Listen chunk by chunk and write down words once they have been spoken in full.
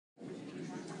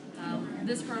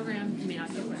This program, you may not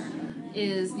be aware,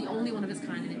 is the only one of its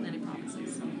kind in the Atlantic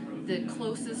provinces. The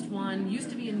closest one used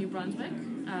to be in New Brunswick,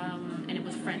 and it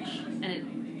was French, and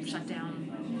it shut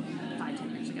down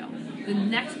 5-10 years ago. The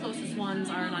next closest ones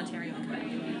are in Ontario and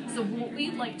Quebec. So what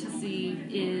we'd like to see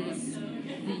is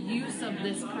the use of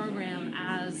this program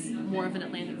as more of an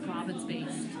Atlantic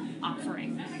province-based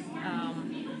offering.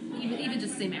 Even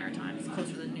just say Maritime, it's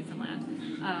closer than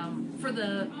Newfoundland. For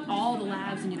all the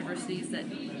labs and universities that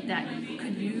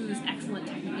could use excellent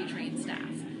technically trained staff.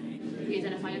 We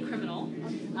identify a criminal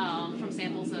from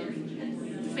samples of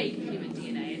fake human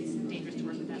DNA. It's dangerous to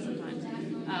work with that sometimes.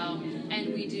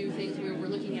 And we do things where we're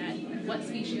looking at what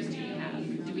species do we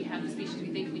have? Do we have the species we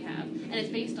think we have? And it's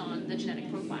based on the genetic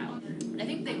profile. I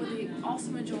think what they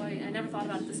also enjoy, and I never thought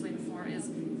about it this way before, is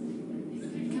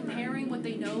comparing what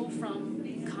they know from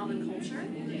common culture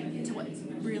to what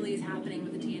really is happening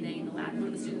with the DNA in the lab. One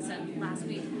of the students said last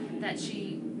week that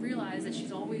she realized that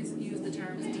she's always used the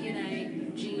terms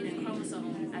DNA, gene, and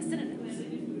chromosome as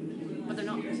synonyms, but they're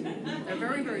not. They're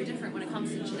very, very different when it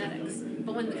comes to genetics.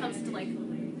 But when it comes to like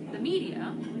the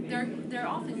media, they're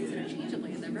often used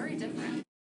interchangeably, and they're very different.